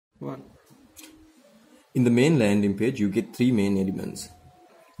One. In the main landing page, you get three main elements: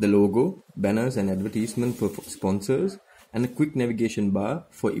 the logo, banners and advertisement for sponsors, and a quick navigation bar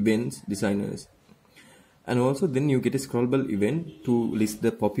for events designers. And also then you get a scrollable event to list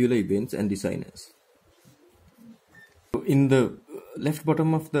the popular events and designers. In the left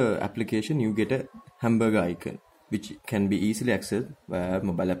bottom of the application, you get a hamburger icon, which can be easily accessed via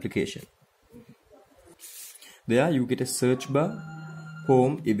mobile application. There you get a search bar,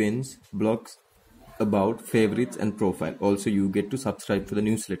 home, events, blogs, about, favorites and profile. Also you get to subscribe for the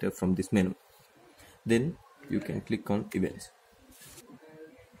newsletter from this menu. Then you can click on events.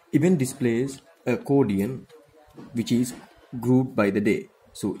 Event displays accordion which is grouped by the day.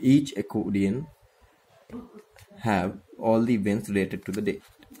 So each accordion have all the events related to the day.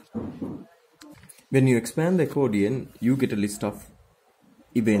 When you expand the accordion, you get a list of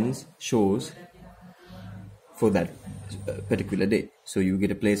events, shows for that particular day. So you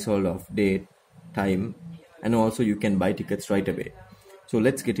get a placeholder of date, time, and also you can buy tickets right away. So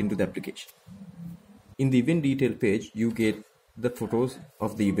let's get into the application. In the event detail page, you get the photos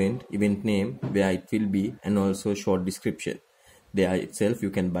of the event name, where it will be, and also short description. There itself you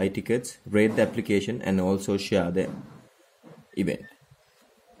can buy tickets, rate the application, and also share the event.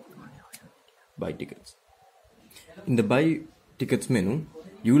 Buy tickets. In the buy tickets menu,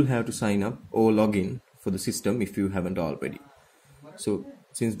 you will have to sign up or log in for the system if you haven't already. So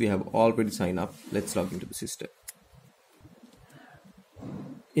since we have already signed up, let's log into the system.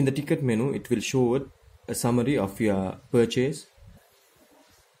 In the ticket menu, it will show a summary of your purchase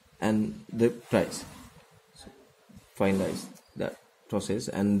and the price. So finalize that process,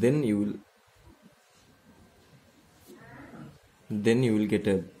 and then you will get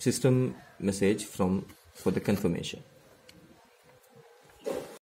a system message for the confirmation.